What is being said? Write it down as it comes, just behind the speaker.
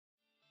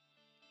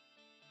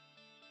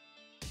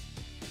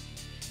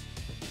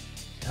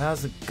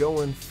How's it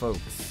going,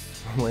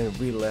 folks? When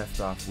we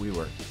left off, we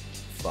were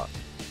fucked.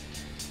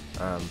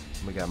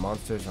 We got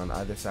monsters on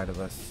either side of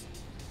us,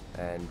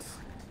 and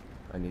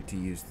I need to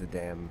use the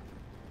damn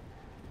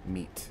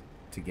meat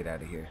to get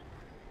out of here.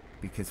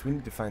 Because we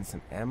need to find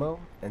some ammo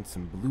and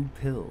some blue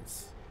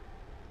pills.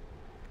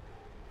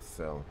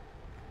 So,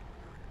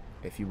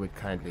 if you would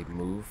kindly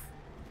move,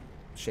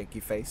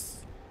 shaky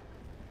face.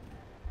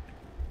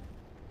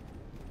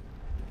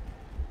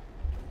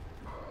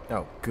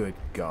 Oh, good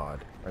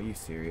God. Are you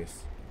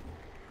serious?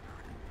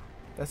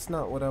 That's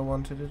not what I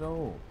wanted at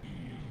all.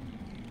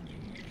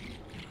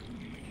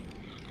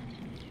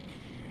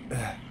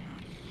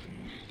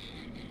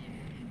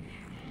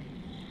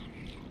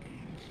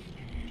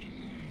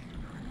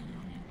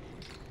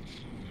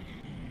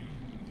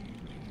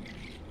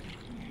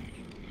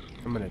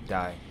 I'm gonna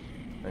die.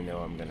 I know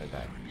I'm gonna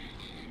die.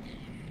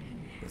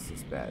 This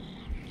is bad.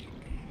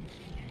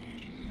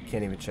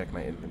 Can't even check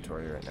my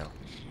inventory right now.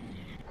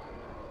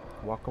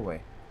 Walk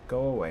away.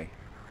 Go away.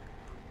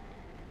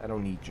 I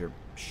don't need your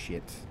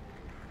shit.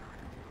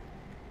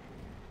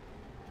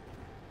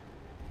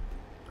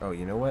 Oh,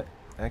 you know what?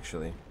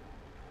 Actually.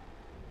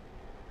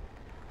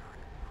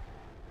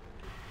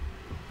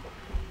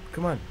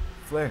 Come on.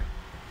 Flare.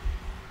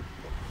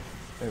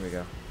 There we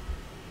go.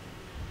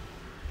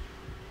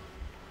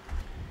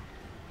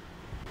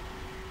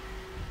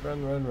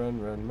 Run, run,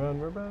 run, run, run,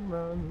 run, run,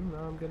 run.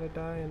 I'm gonna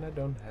die and I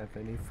don't have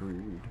any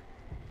food.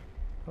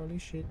 Holy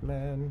shit,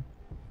 man.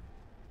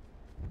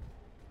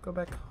 Go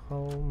back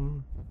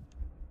home.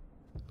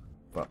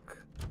 Fuck.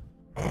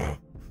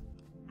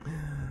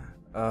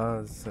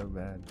 Oh, so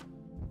bad.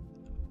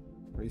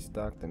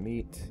 Restock the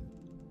meat.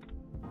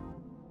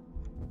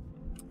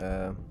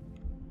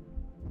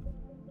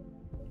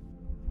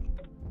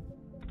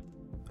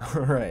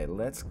 Alright,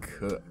 let's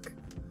cook.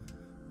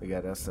 We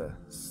got us a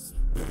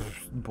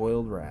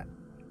boiled rat.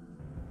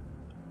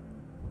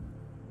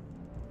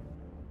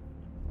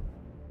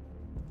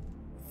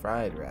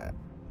 Fried rat.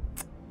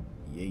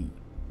 Yay.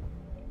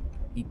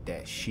 Eat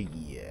that shit.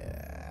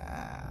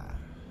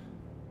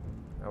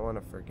 I want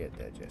to forget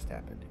that just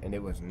happened. And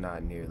it was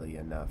not nearly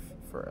enough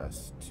for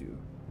us to...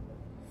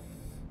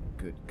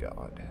 Good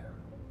God.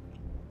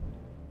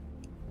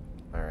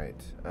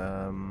 Alright.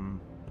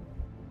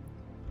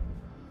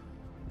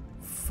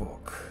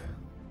 Fuck.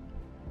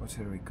 What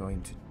are we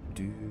going to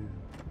do?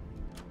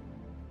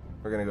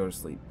 We're gonna go to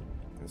sleep.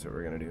 That's what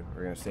we're gonna do.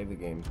 We're gonna save the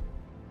game.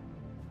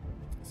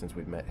 Since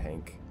we've met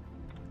Hank.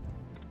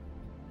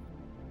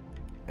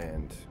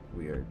 And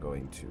we are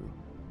going to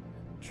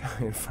try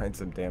and find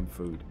some damn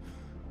food.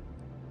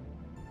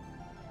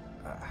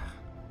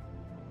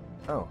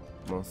 Oh,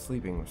 well,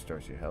 sleeping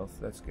restores your health.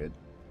 That's good.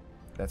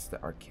 That's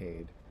the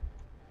arcade.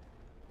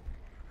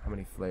 How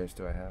many flares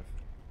do I have?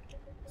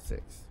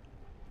 6.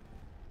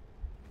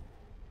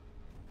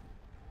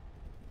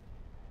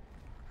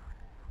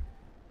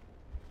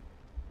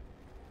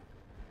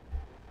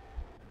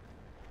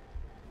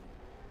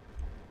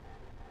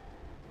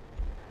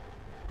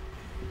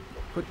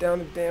 Put down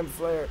the damn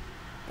flare.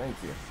 Thank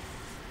you.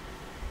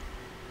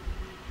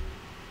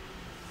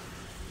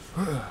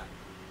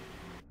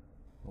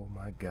 Oh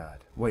my God.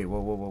 Wait, whoa,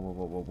 whoa, whoa, whoa,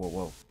 whoa, whoa, whoa,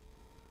 whoa.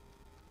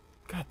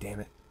 God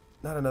damn it.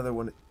 Not another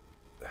one.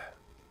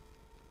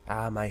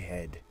 Ah, my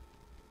head.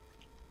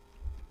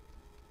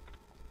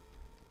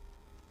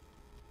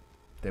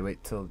 They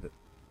wait till the...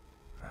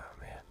 Oh,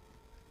 man.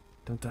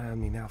 Don't die on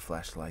me now,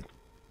 flashlight.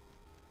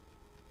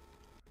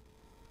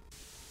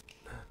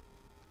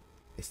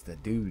 It's the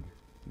dude.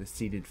 The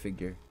seated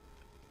figure.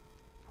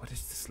 What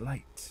is this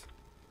light?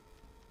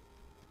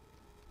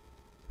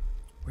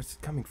 Where's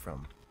it coming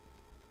from?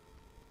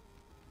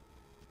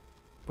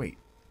 Wait,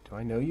 do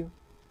I know you?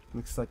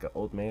 Looks like an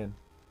old man.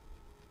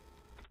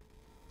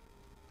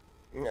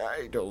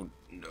 I don't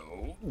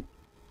know.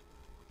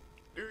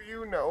 Do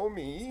you know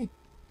me?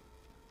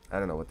 I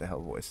don't know what the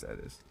hell voice that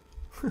is.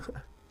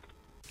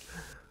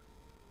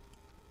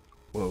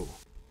 Whoa.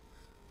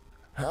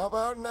 How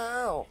about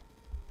now?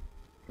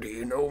 Do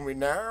you know me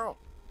now?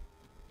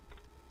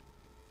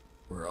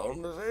 We're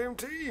on the same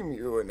team,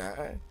 you and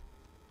I.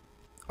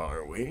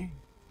 Aren't we?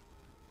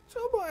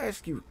 So I'll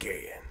ask you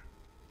again.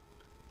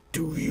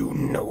 Do you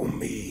know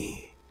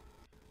me?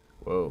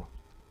 Whoa.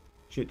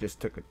 Shit just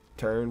took a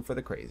turn for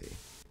the crazy.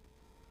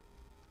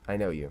 I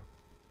know you.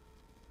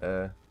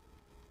 I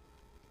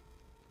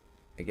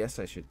guess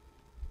I should...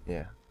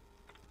 Yeah.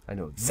 I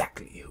know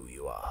exactly who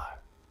you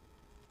are.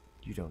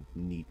 You don't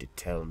need to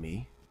tell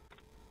me.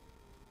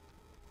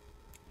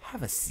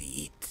 Have a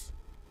seat.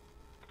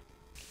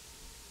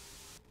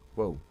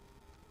 Whoa.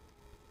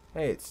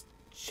 Hey, it's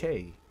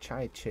Che.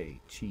 Chi.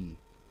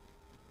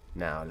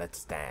 Now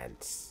let's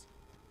dance.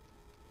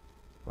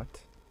 What?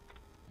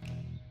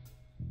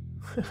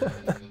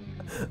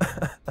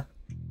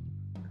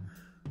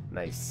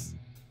 Nice.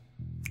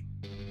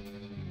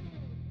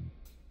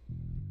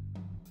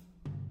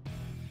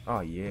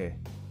 Oh yeah.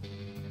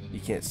 You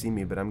can't see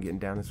me, but I'm getting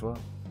down as well.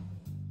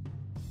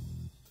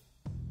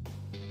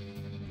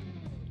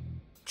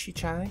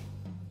 Chi-Chai?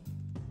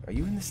 Are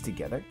you in this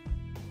together?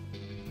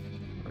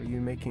 Or Are you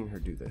making her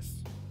do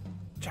this?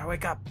 Child,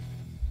 wake up!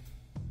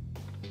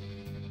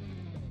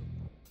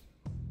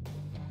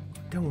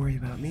 Don't worry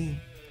about me.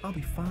 I'll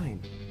be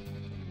fine.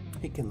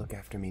 He can look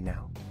after me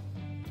now.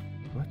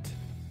 What?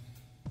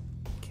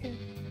 Can't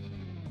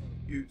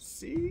you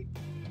see?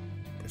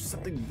 There's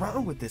something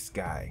wrong with this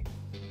guy.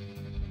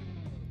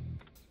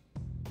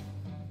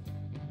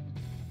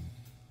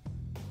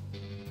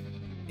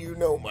 You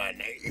know my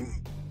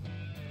name.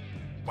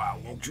 Why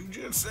won't you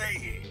just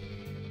say it?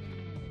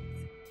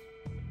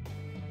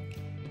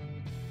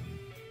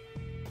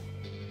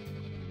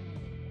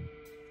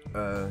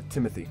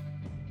 Timothy.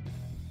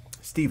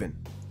 Stephen.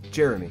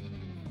 Jeremy.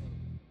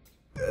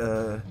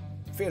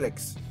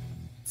 Felix.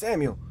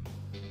 Samuel.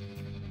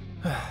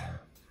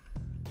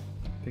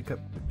 Pick up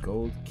the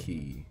gold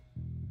key.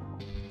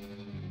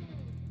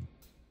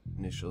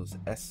 Initials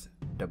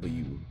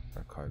SW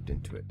are carved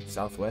into it.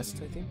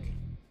 Southwest, I think?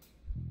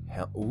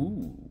 Hell,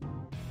 ooh.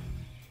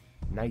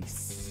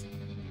 Nice.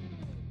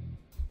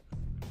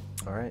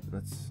 Alright,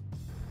 let's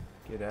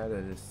get out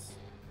of this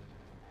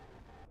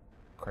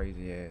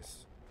crazy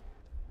ass.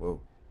 Whoa.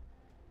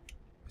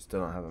 I still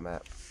don't have a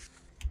map.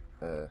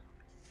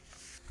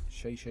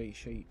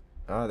 Shay.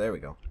 Ah, there we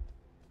go.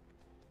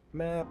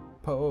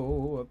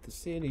 Map-po of the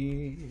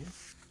city.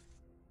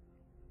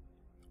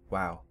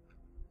 Wow.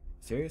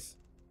 Serious?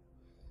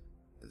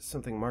 There's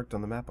something marked on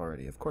the map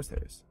already. Of course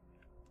there is.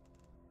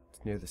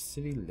 It's near the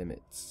city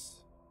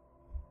limits.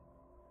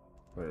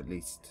 Or at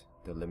least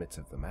the limits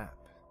of the map.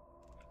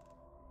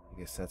 I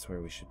guess that's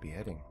where we should be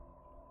heading.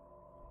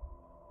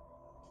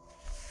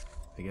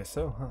 I guess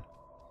so, huh?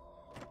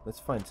 Let's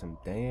find some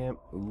damn...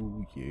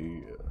 Ooh,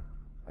 yeah.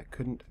 I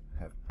couldn't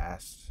have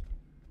asked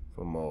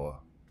for more.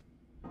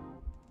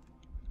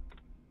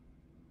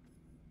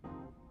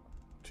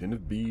 Tin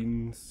of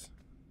beans.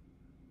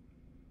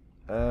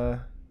 Yeah,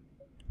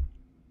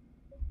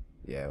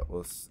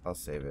 I'll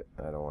save it.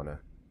 I don't wanna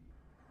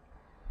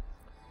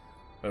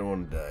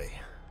die.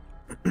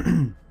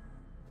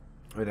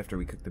 Right after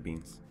we cook the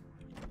beans.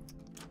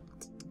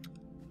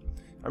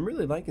 I'm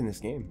really liking this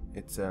game.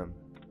 It's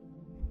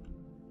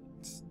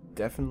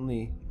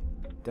definitely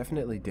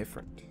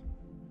different.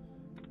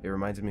 It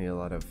reminds me a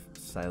lot of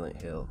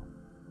Silent Hill.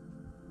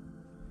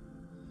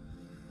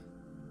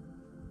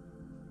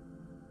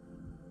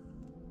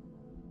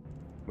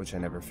 Which I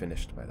never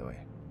finished, by the way.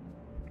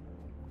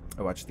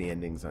 I watched the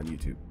endings on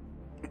YouTube.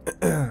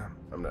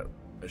 I'm not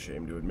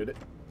ashamed to admit it.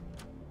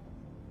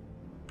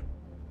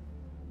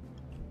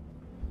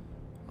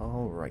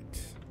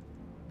 Alright.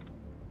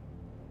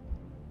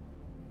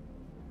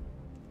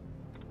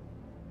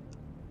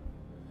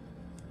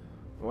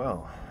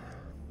 Well,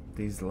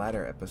 these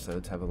latter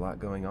episodes have a lot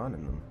going on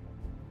in them.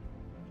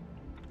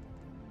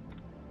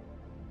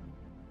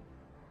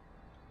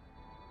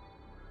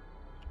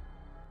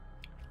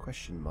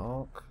 Question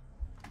mark.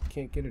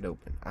 Can't get it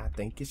open. I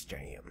think it's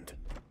jammed.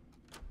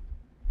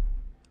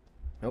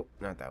 Nope,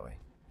 not that way.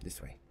 This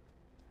way.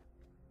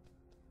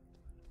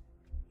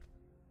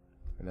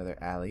 Another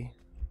alley.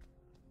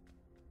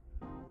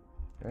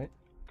 Right?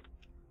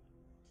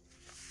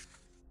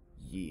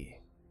 Yeah.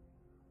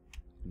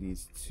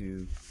 Leads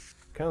to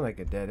kind of like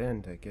a dead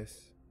end, I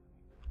guess.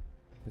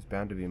 There's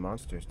bound to be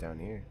monsters down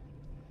here.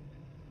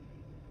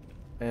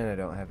 And I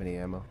don't have any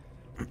ammo.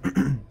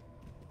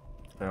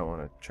 I don't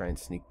want to try and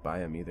sneak by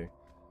them either.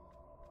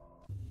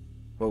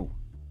 Whoa.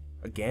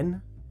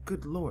 Again?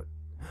 Good lord.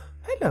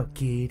 Hello,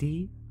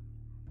 kitty.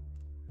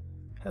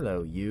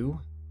 Hello,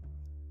 you.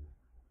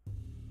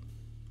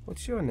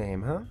 What's your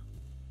name, huh?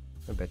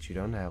 I bet you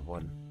don't have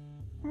one.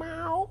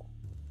 Meow.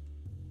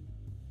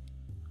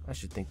 I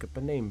should think up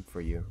a name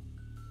for you.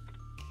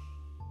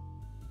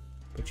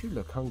 But you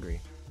look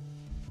hungry.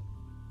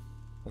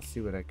 Let's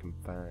see what I can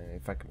find.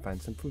 If I can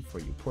find some food for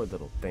you, poor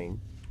little thing.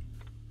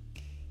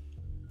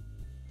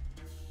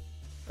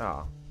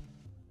 Ah.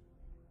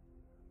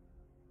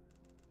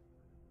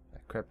 I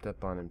crept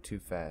up on him too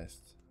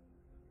fast.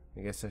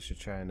 I guess I should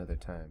try another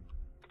time.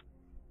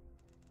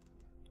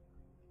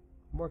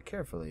 More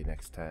carefully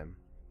next time.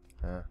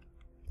 Huh?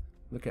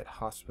 Look at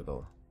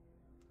hospital.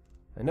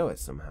 I know it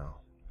somehow.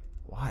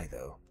 Why,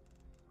 though?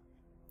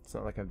 It's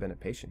not like I've been a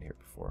patient here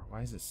before.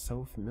 Why is it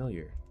so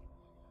familiar?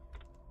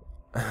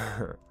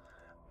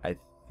 I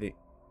think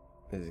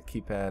there's a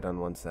keypad on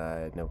one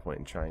side. No point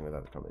in trying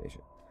without the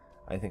combination.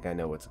 I think I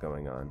know what's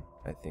going on.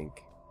 I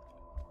think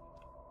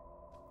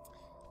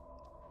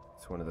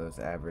it's one of those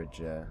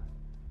average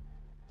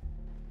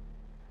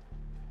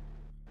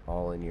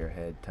all in your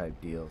head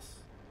type deals.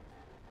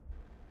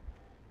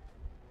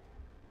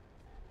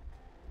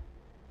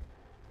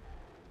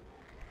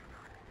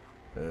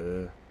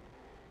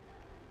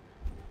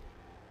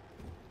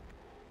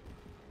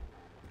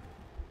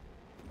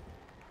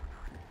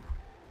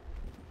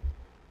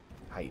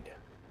 Hide.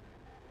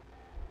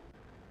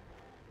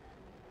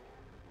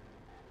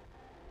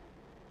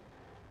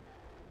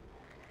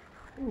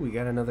 Ooh, we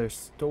got another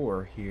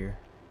store here.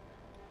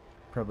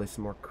 Probably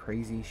some more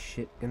crazy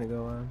shit gonna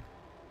go on.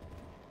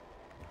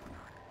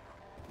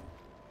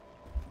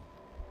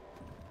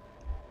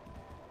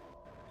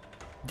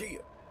 Yeah.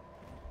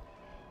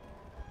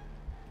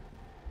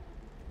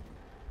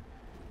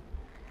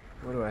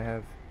 What do I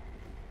have?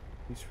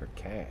 Use for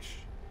cash.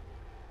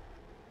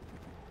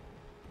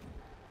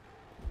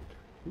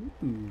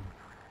 Ooh.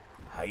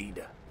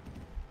 Hide.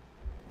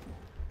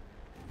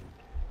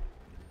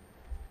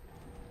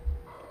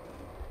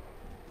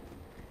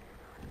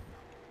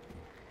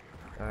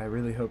 I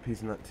really hope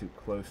he's not too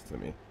close to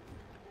me.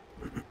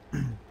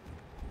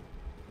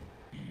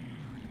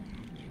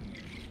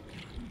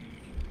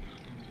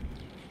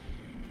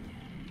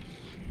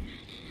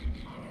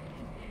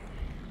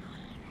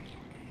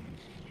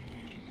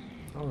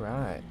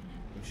 Alright,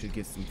 we should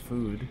get some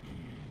food.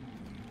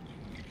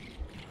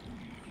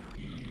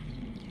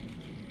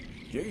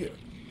 Yeah.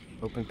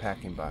 Open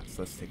packing box,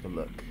 let's take a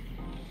look.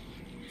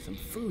 Some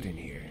food in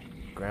here.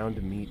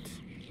 Ground meat.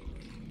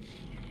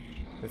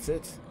 That's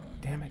it?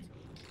 Damn it.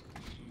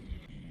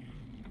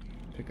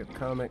 Pick a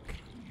comic.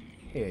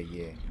 Hell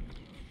yeah.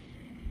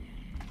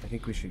 I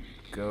think we should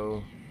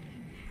go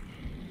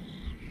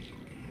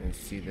and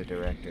see the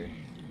director.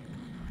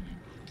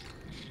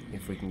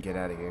 If we can get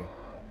out of here.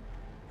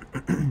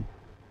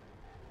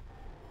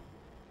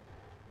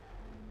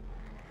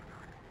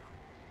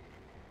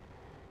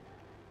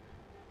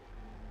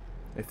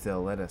 If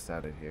they'll let us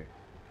out of here.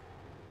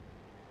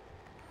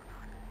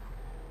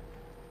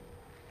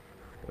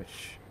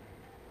 Which...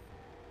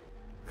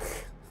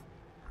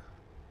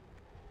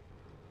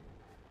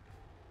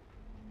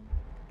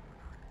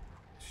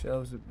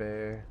 Shelves are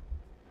bare.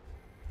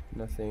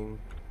 Nothing.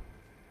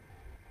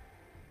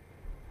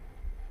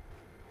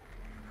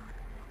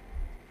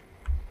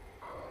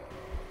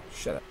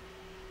 Shut up.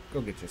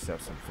 Go get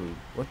yourself some food.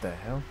 What the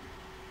hell?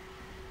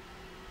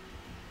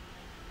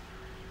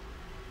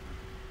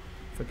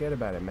 Forget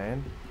about it,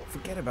 man.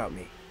 Forget about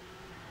me.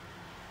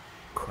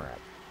 Crap.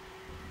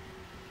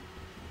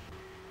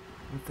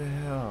 What the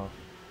hell?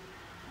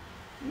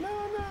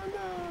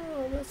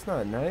 No, that's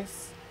not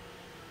nice.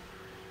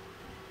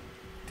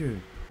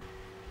 Dude.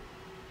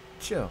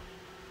 Chill.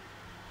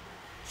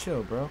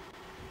 Chill, bro.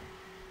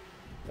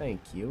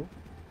 Thank you.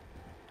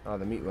 Oh,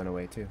 the meat went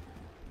away, too.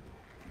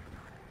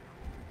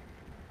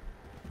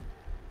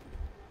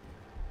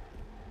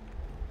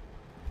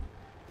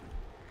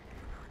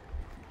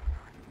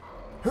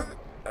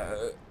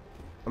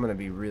 I'm gonna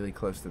be really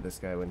close to this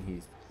guy when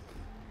he's...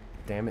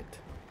 Damn it.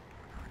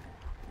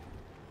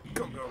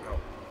 Go, go, go.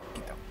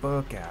 Get the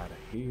fuck out of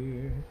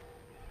here.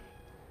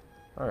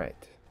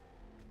 Alright.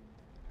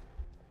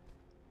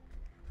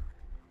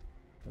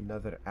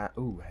 Another...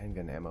 ooh,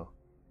 handgun ammo.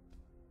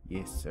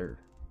 Yes, sir.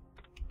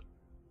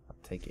 I'll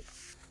take it.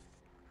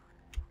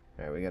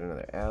 Alright, we got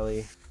another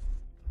alley.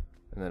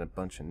 And then a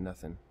bunch of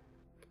nothing.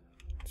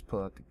 Let's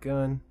pull out the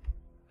gun.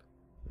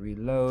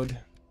 Reload.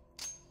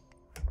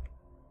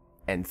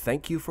 And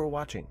thank you for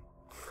watching.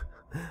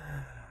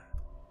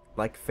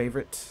 Like,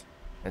 favorite,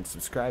 and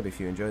subscribe if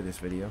you enjoyed this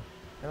video.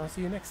 And I'll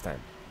see you next time.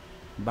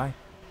 Bye.